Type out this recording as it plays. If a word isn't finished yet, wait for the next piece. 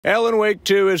Alan Wake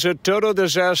 2 is a total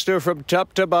disaster from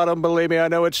top to bottom. Believe me, I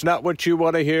know it's not what you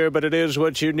want to hear, but it is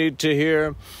what you need to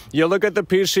hear. You look at the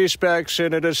PC specs,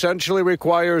 and it essentially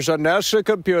requires a NASA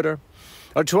computer.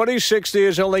 A 2060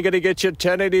 is only going to get you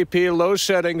 1080p low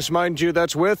settings. Mind you,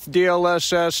 that's with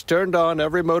DLSS turned on.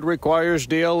 Every mode requires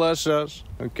DLSS.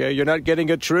 Okay, you're not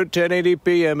getting a true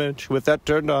 1080p image with that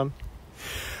turned on.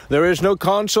 There is no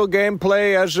console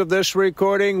gameplay as of this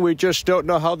recording. We just don't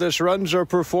know how this runs or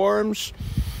performs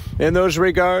in those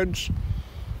regards.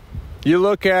 You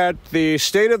look at the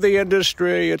state of the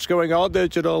industry, it's going all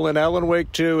digital, and Alan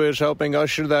Wake 2 is helping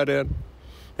usher that in.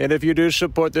 And if you do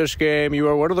support this game, you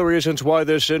are one of the reasons why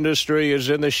this industry is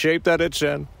in the shape that it's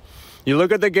in. You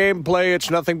look at the gameplay,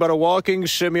 it's nothing but a walking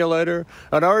simulator,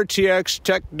 an RTX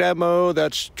tech demo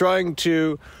that's trying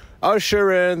to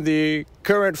usher in the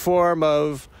current form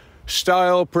of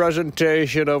style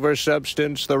presentation over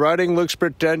substance. The writing looks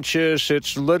pretentious.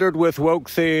 It's littered with woke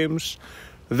themes.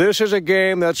 This is a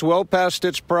game that's well past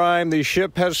its prime. The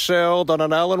ship has sailed on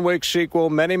an Alan Wake sequel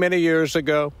many, many years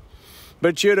ago.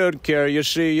 But you don't care. You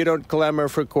see, you don't clamor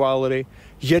for quality.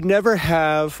 You never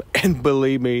have, and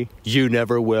believe me, you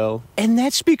never will. And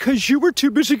that's because you were too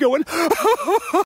busy going,